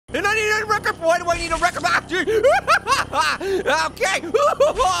And I need a record. Why do I need a record? Okay.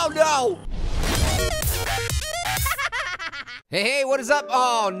 Oh, no. Hey, what is up?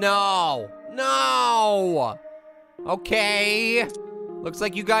 Oh, no. No. Okay. Looks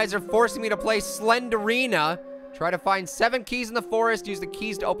like you guys are forcing me to play SLENDRINA. Try to find 7 keys in the forest. Use the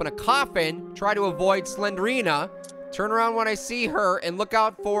keys to open a coffin. Try to avoid SLENDRINA. Turn around when I see her and look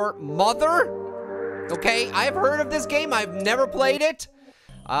out for Mother. Okay, I've heard of this game. I've never played it.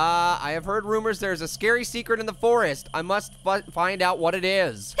 I have heard rumors there's a scary secret in the forest. I must find out what it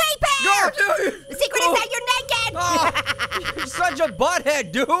is. Hey, Pear! The secret is that you're naked! You're such a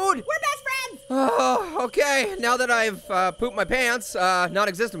butthead, dude! We're best friends! Okay, now that I've pooped my pants,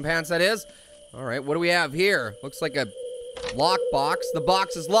 non-existent pants, that is. All right, what do we have here? Looks like a lock box. The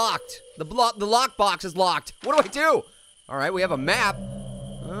box is locked. The lock box is locked. What do I do? All right, we have a map.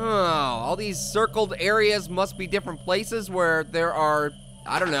 Oh, all these circled areas must be different places where there are,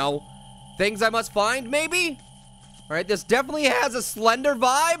 I don't know, things I must find, maybe? All right, this definitely has a Slender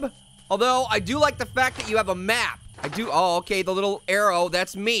vibe. Although, I do like the fact that you have a map. I do, oh, okay, the little arrow,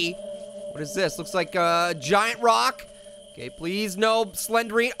 that's me. What is this? Looks like a giant rock. Okay, please, no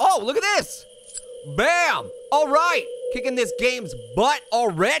SLENDRINA. Oh, look at this. Bam! All right, kicking this game's butt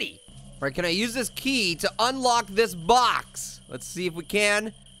already. All right, can I use this key to unlock this box? Let's see if we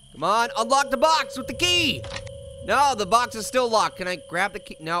can. Come on, unlock the box with the key. No, the box is still locked. Can I grab the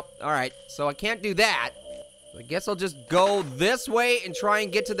key? No, all right, so I can't do that. I guess I'll just go this way and try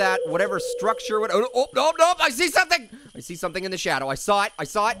and get to that whatever structure. Oh, no, I see something. I see something in the shadow. I saw it.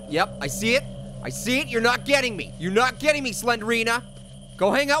 Yep, I see it. You're not getting me. You're not getting me, SLENDRINA.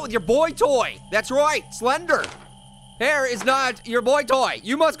 Go hang out with your boy toy. That's right, Slender. Pear is not your boy toy.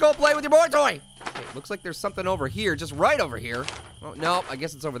 You must go play with your boy toy. Okay, looks like there's something over here, just right over here. Oh, no, I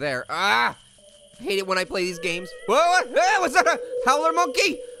guess it's over there. Ah, I hate it when I play these games. What? Hey, was that a howler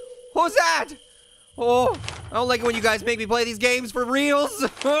monkey? What was that? Oh, I don't like it when you guys make me play these games for reals.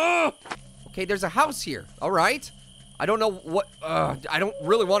 Okay, there's a house here. All right. I don't know what, I don't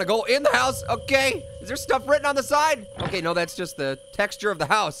really want to go in the house. Okay, is there stuff written on the side? Okay, no, that's just the texture of the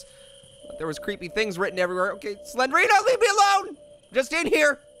house. There was creepy things written everywhere. Okay, SLENDRINA, leave me alone. Just in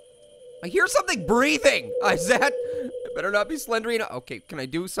here. I hear something breathing. Is that? It better not be SLENDRINA. Okay, can I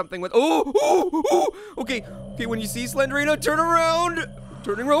do something with? Okay, when you see SLENDRINA, turn around.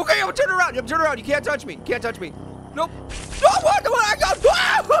 Turning around. Okay, I'm turning around. You can't touch me. Nope. No, what? I got.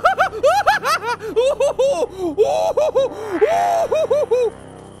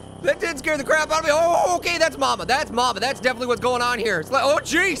 That did scare the crap out of me. Oh, okay, that's Mama. That's definitely what's going on here. It's like, oh,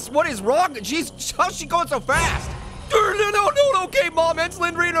 jeez, what is wrong? Jeez, how's she going so fast? No, okay, Mom and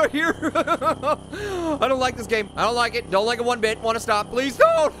SLENDRINA are here. I don't like this game. I don't like it. Don't like it one bit. Want to stop? Please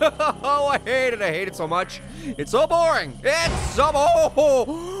don't. Oh, I hate it so much. It's so boring.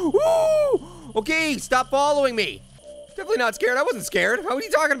 Okay, stop following me. Definitely not scared. I wasn't scared. What are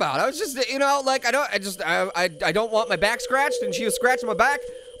you talking about? I was just, you know, like, I don't want my back scratched, and she was scratching my back.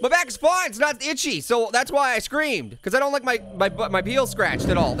 My back is fine. It's not itchy, so that's why I screamed. Because I don't like my heel scratched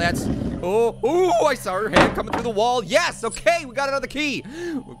at all. That's, oh, I saw her hand coming through the wall. Yes, okay, we got another key.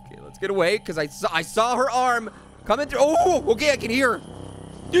 Okay, let's get away, because I saw her arm coming through. Oh, okay, I can hear her.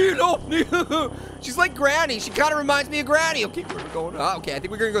 No. She's like Granny. She kind of reminds me of Granny. Okay, where are we going? Okay, I think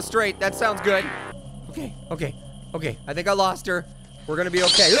we're going to go straight. That sounds good. Okay. I think I lost her. We're going to be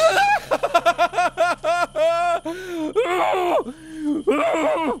okay.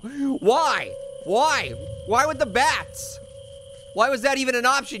 Why? Why with the bats? Why was that even an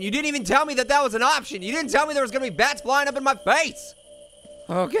option? You didn't even tell me that was an option. You didn't tell me there was going to be bats flying up in my face.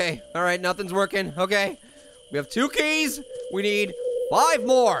 Okay, all right, nothing's working. Okay, we have 2 keys. We need 5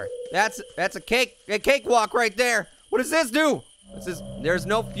 more. That's a cakewalk right there. What does this do? This is, there's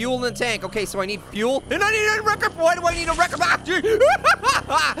no fuel in the tank. Okay, so I need fuel. And I need a record. Why do I need a record?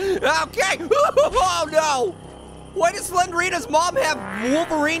 Okay. Oh, no. Why does SLENDRINA's mom have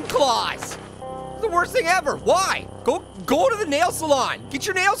Wolverine claws? It's the worst thing ever. Why? Go to the nail salon. Get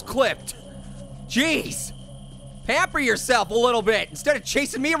your nails clipped. Jeez. Pamper yourself a little bit instead of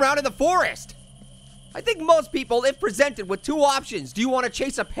chasing me around in the forest. I think most people, if presented with 2 options, do you want to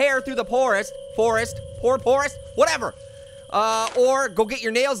chase a pear through the forest, whatever, or go get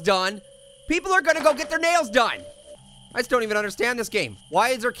your nails done, people are gonna go get their nails done. I just don't even understand this game. Why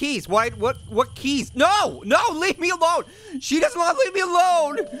is there keys? What keys? No, leave me alone. She doesn't want to leave me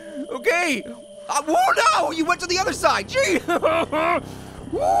alone. Okay. Whoa, no, you went to the other side. Gee.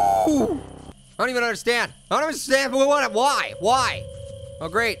 Woo. I don't even understand. Why? Oh,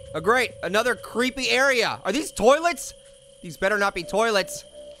 great. Another creepy area. Are these toilets? These better not be toilets.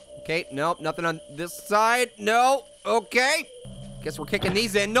 Okay, nope, nothing on this side. No, okay. Guess we're kicking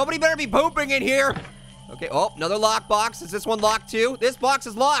these in. Nobody better be pooping in here. Okay, oh, another lockbox. Is this one locked too? This box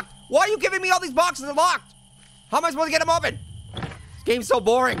is locked. Why are you giving me all these boxes that are locked? How am I supposed to get them open? This game's so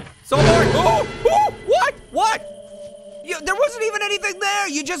boring. So boring. Oh, what? What? There wasn't even anything there.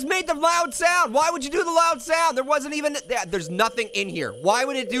 You just made the loud sound. Why would you do the loud sound? There wasn't even, there's nothing in here. Why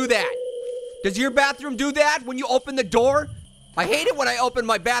would it do that? Does your bathroom do that when you open the door? I hate it when I open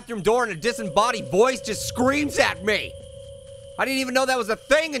my bathroom door and a disembodied voice just screams at me. I didn't even know that was a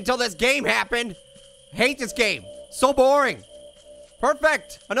thing until this game happened. Hate this game. So boring.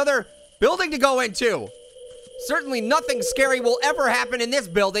 Perfect. Another building to go into. Certainly nothing scary will ever happen in this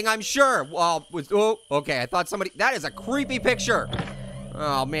building, I'm sure. Well, oh, okay, I thought somebody, that is a creepy picture.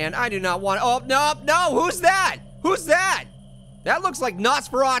 Oh man, I do not want, oh, no, who's that? Who's that? That looks like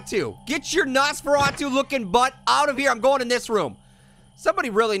Nosferatu. Get your Nosferatu looking butt out of here. I'm going in this room. Somebody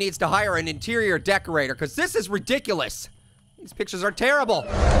really needs to hire an interior decorator because this is ridiculous. These pictures are terrible.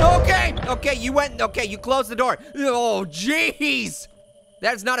 Okay, you closed the door. Oh, jeez.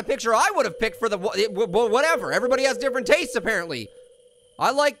 That's not a picture I would have picked for the, whatever. Everybody has different tastes, apparently.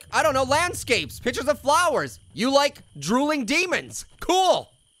 I like, I don't know, landscapes, pictures of flowers. You like drooling demons. Cool.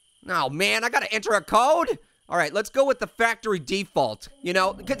 Oh, man, I gotta enter a code? All right, let's go with the factory default, you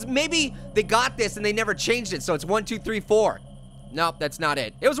know, because maybe they got this and they never changed it, so it's 1, 2, 3, 4. Nope, that's not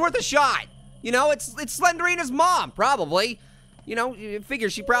it. It was worth a shot. You know, it's Slendrina's mom, probably. You know, you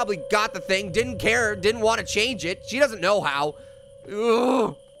figure she probably got the thing, didn't care, didn't want to change it. She doesn't know how.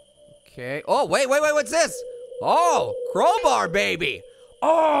 Ugh. Okay. Oh, wait, what's this? Oh, crowbar, baby.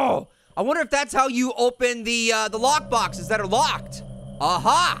 Oh, I wonder if that's how you open the lock boxes that are locked.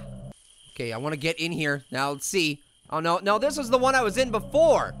 Aha. Okay, I want to get in here. Now, let's see. Oh, no, this was the one I was in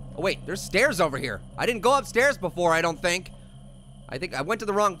before. Oh, wait, there's stairs over here. I didn't go upstairs before, I don't think. I think I went to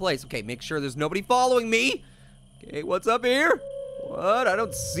the wrong place. Okay, make sure there's nobody following me. Okay, what's up here? What? I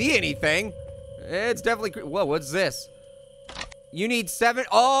don't see anything. It's definitely, whoa, what's this? You need 7,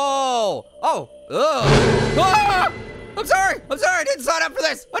 oh, ugh. Ah! I'm sorry, I didn't sign up for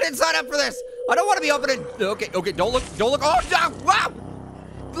this. I don't want to be opening, okay, don't look, oh, no, wow.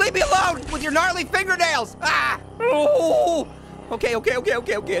 Leave me alone with your gnarly fingernails. Ah, oh. Okay,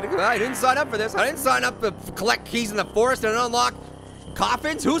 I didn't sign up for this. I didn't sign up to collect keys in the forest and unlock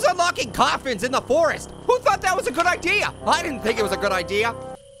coffins. Who's unlocking coffins in the forest? Who thought that was a good idea? I didn't think it was a good idea.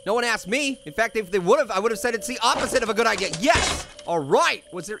 No one asked me. In fact, if they would have, I would have said it's the opposite of a good idea. Yes! All right.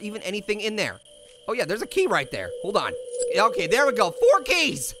 Was there even anything in there? Oh, yeah, there's a key right there. Hold on. Okay, there we go. 4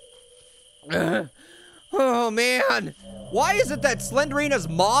 keys. Oh, man. Why is it that Slendrina's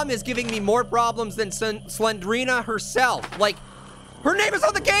mom is giving me more problems than Slendrina herself? Like, her name is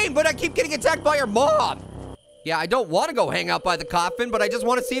on the game, but I keep getting attacked by her mom. Yeah, I don't want to go hang out by the coffin, but I just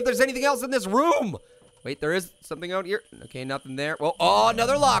want to see if there's anything else in this room. Wait, there is something out here. Okay, nothing there. Well, oh,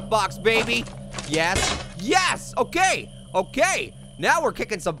 another lockbox, baby. Yes, okay. Now we're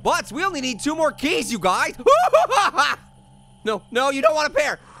kicking some butts. We only need 2 more keys, you guys. No, you don't want a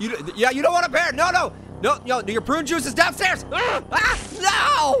pear. You don't want a pear. No, your prune juice is downstairs.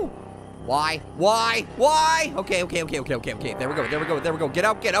 No. Why? Okay. There we go. Get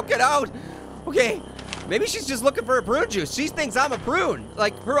out. Okay. Maybe she's just looking for a prune juice. She thinks I'm a prune.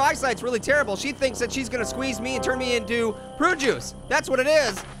 Like, her eyesight's really terrible. She thinks that she's gonna squeeze me and turn me into prune juice. That's what it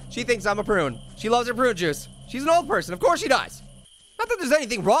is. She thinks I'm a prune. She loves her prune juice. She's an old person. Of course she does. Not that there's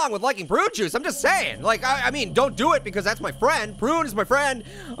anything wrong with liking prune juice. I'm just saying. Like, I mean, don't do it because that's my friend. Prune is my friend.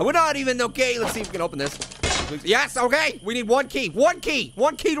 We're not even, okay, let's see if we can open this. Yes, okay. We need 1 key. 1 key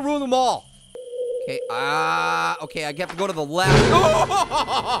to rule them all. Okay, okay, I have to go to the left.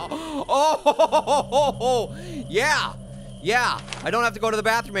 Yeah, I don't have to go to the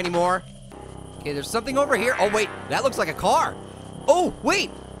bathroom anymore. Okay, there's something over here. Oh, wait, that looks like a car. Oh, wait,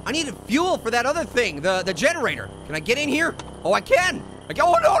 I needed fuel for that other thing, the generator. Can I get in here? Oh, I can.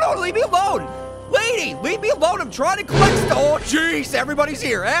 Oh, no, leave me alone. Lady, leave me alone. I'm trying to collect stuff. Oh, jeez, everybody's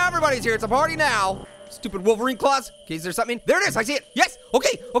here. It's a party now. Stupid Wolverine claws. Okay, is there something in? There it is, I see it. Yes,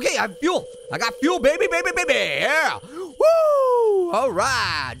 okay, I have fuel. I got fuel, baby. Yeah. Woo, all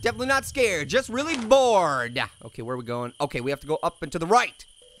right. Definitely not scared, just really bored. Okay, where are we going? Okay, we have to go up and to the right.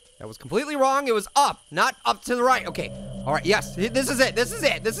 That was completely wrong. It was up, not up to the right. Okay, all right, yes, this is it.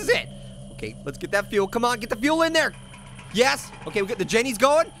 Okay, let's get that fuel. Come on, get the fuel in there. Yes, okay, we got the Jenny's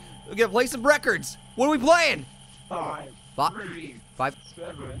going. We gotta play some records. What are we playing? 5, 3, 5,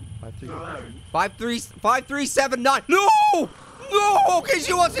 7, 5, 3, 7, 9. No! Okay,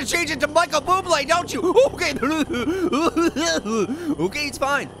 she wants to change it to Michael Bublé, don't you? Okay. Okay, it's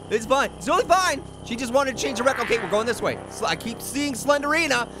fine. It's totally fine. She just wanted to change the record. Okay, we're going this way. I keep seeing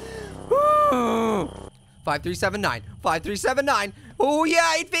Slendrina. 5379. 5379. Oh,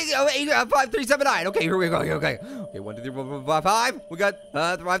 yeah, 5379. Okay, here we go. Okay, 1, 2, 3, 4, 5, 5. We got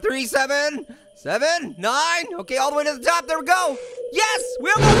 5, 3, 7, 7, 9. Okay, all the way to the top. There we go. Yes,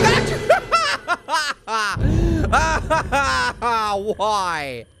 we almost got you.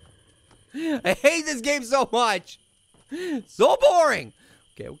 Why? I hate this game so much. So boring.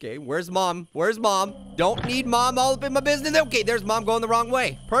 Okay, where's mom? Where's mom? Don't need mom all up in my business. Okay, there's mom going the wrong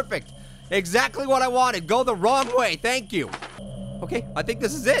way. Perfect. Exactly what I wanted. Go the wrong way. Thank you. Okay, I think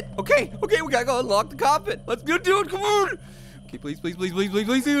this is it. Okay, we gotta go unlock the coffin. Let's go do it. Come on. Okay, please.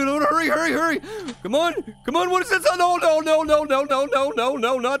 Hurry. Come on. What is this? No,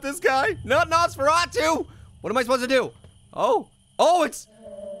 not this guy. Not Nosferatu. What am I supposed to do? Oh,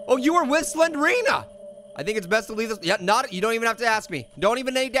 you were with Slendrina. I think it's best to leave this. Yeah, you don't even have to ask me. Don't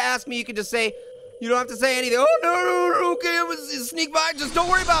even need to ask me. You can just say, you don't have to say anything. Oh, no. Okay, it was sneak by. Just don't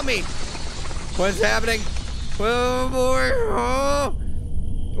worry about me. What's happening? Oh, boy. Oh.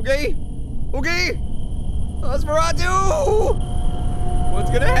 Okay. Nosferatu. What's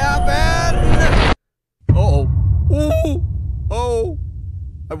gonna happen? Oh.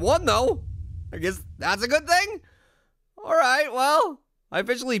 I won, though. I guess that's a good thing. All right, well. I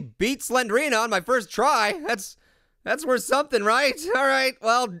officially beat Slendrina on my first try. That's worth something, right? All right,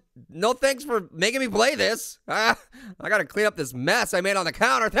 well, no thanks for making me play this. I gotta clean up this mess I made on the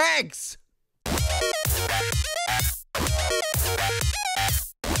counter. Thanks!